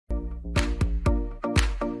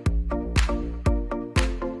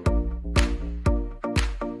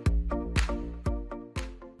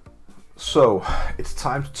So it's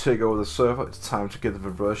time to take over the server. It's time to get the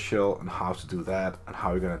reverse shell and how to do that and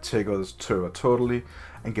how you're gonna take over the server totally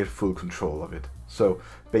and get full control of it. So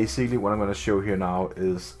basically what I'm gonna show here now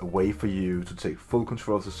is a way for you to take full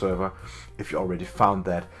control of the server if you already found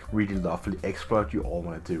that really lovely exploit you all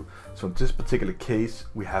want to do. So in this particular case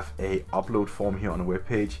we have a upload form here on the web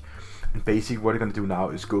page, and basically what you're gonna do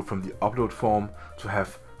now is go from the upload form to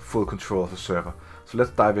have full control of the server. So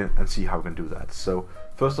let's dive in and see how we can do that. So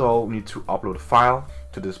first of all, we need to upload a file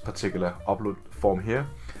to this particular upload form here,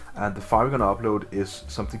 and the file we're going to upload is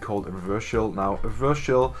something called a reverse shell. Now a reverse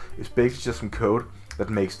shell is basically just some code that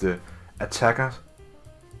makes the attacker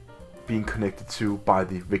being connected to by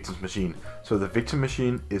the victim's machine. So the victim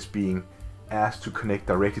machine is being asked to connect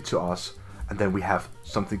directly to us, and then we have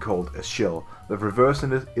something called a shell. The reverse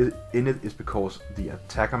in it is because the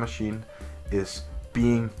attacker machine is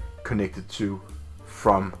being connected to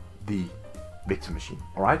from the victim machine.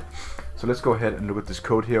 Alright, so let's go ahead and look at this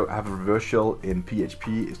code here. I have a reverse shell in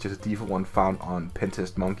PHP. It's just a default one found on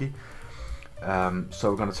Pentest Monkey. So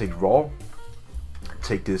we're going to take raw,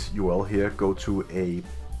 take this URL here, go to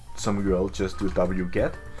some URL, just do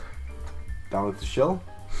wget, download the shell.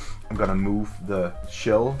 I'm going to move the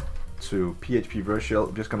shell to PHP reverse shell.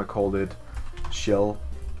 I'm just going to call it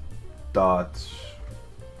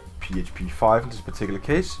shell.php5 in this particular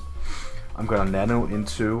case. I'm going to nano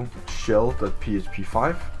into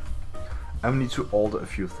shell.php5, and we need to alter a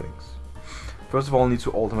few things. First of all, I need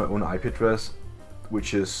to alter my own IP address,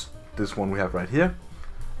 which is this one we have right here.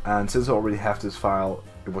 And since I already have this file,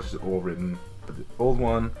 it was all written with the old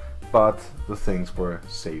one, but the things were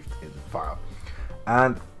saved in the file.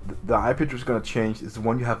 And the IP address is going to change is the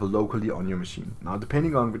one you have locally on your machine. Now,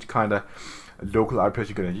 depending on which kind of local IP address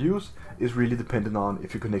you're going to use is really dependent on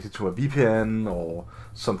if you're connected to a VPN or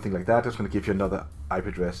something like that. It's going to give you another IP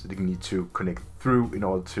address that you need to connect through in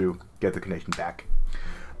order to get the connection back.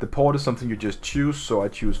 The port is something you just choose, so I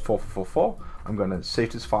choose 4444. I'm going to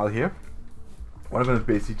save this file here. What I'm going to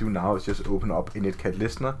basically do now is just open up a Netcat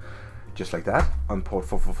listener, just like that, on port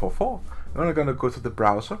 4444. And I'm going to go to the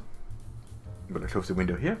browser. I'm going to close the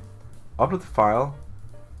window here, upload the file,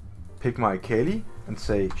 pick my Kali and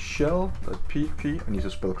say shell.php. I need to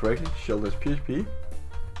spell correctly, shell.php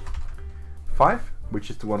 5, which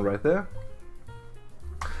is the one right there.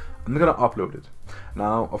 I'm gonna upload it.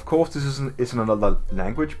 Now, of course, this isn't another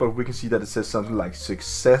language, but we can see that it says something like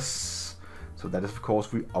success. So that is, of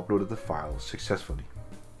course, we uploaded the file successfully.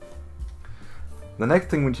 The next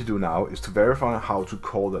thing we need to do now is to verify how to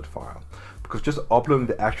call that file, because just uploading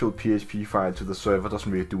the actual PHP file to the server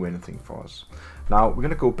doesn't really do anything for us. Now we're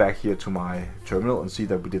gonna go back here to my terminal and see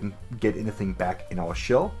that we didn't get anything back in our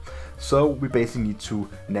shell. So we basically need to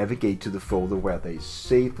navigate to the folder where they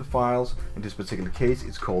save the files. In this particular case,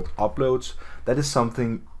 it's called uploads. That is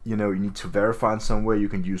something you need to verify in some way. You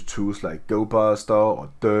can use tools like GoBuster or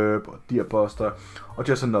Derp or DearBuster or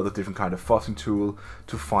just another different kind of fuzzing tool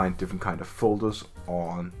to find different kind of folders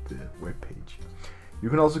on the web page. You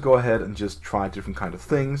can also go ahead and just try different kind of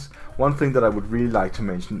things. One thing that I would really like to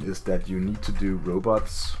mention is that you need to do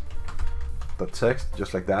robots.txt,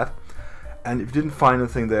 just like that. And if you didn't find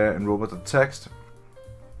anything there in robots.txt,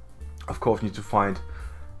 of course you need to find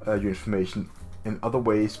your information in other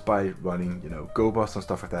ways by running, GoBuster and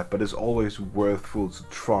stuff like that. But it's always worthwhile to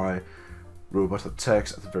try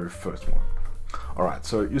robots.txt as the very first one. Alright,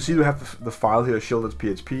 so you see we have the file here,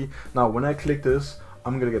 shell.php. Now when I click this,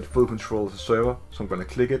 I'm going to get full control of the server, so I'm going to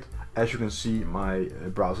click it. As you can see, my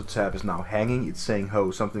browser tab is now hanging. It's saying, oh,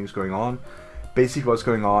 something's going on. Basically what's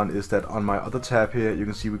going on is that on my other tab here, you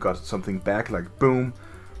can see we got something back, like boom,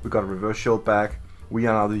 we got a reverse shell back. We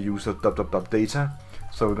are now the user data.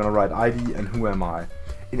 So we're going to write ID and who am I.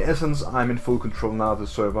 In essence, I'm in full control now of the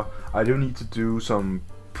server. I do need to do some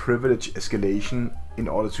privilege escalation in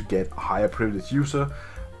order to get a higher privilege user.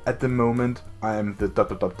 At the moment, I am the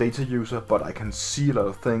data user, but I can see a lot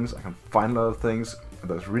of things, I can find a lot of things, and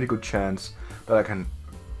there's a really good chance that I can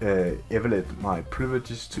elevate my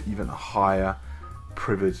privileges to even a higher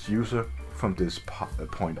privileged user from this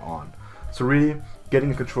point on. So really,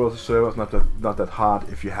 getting control of the server is not that hard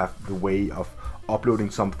if you have the way of uploading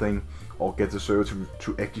something or get the server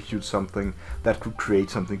to execute something that could create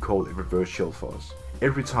something called a reverse shell for us.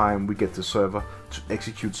 Every time we get the server to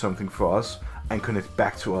execute something for us and connect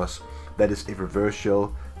back to us, that is a reverse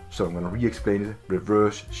shell. So I'm going to re-explain it.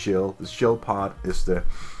 Reverse shell. The shell part is the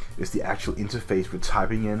actual interface we're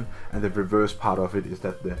typing in, and the reverse part of it is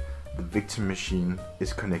that the victim machine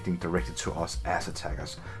is connecting directly to us as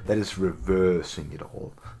attackers. That is reversing it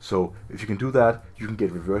all. So if you can do that, you can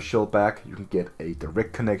get reverse shell back, you can get a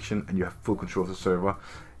direct connection, and you have full control of the server.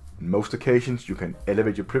 In most occasions, you can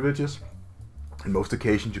elevate your privileges, In most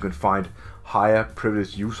occasions you can find higher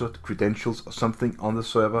privileged user credentials or something on the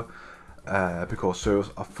server, because servers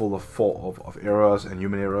are full of errors and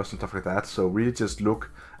human errors and stuff like that. So really just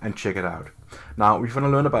look and check it out. Now, if you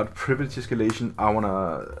want to learn about privilege escalation, I want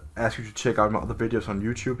to ask you to check out my other videos on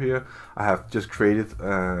YouTube here. I have just created 2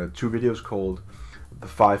 videos called the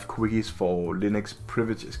 5 quickies for Linux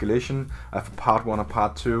privilege escalation. I have part 1 and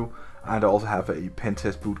part 2, and I also have a pen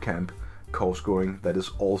test bootcamp course going that is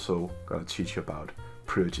also going to teach you about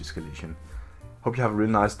privilege escalation. Hope you have a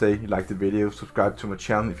really nice day. You like the video, subscribe to my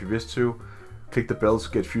channel if you wish to. Click the bell to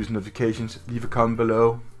get future notifications. Leave a comment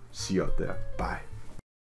below. See you out there. Bye.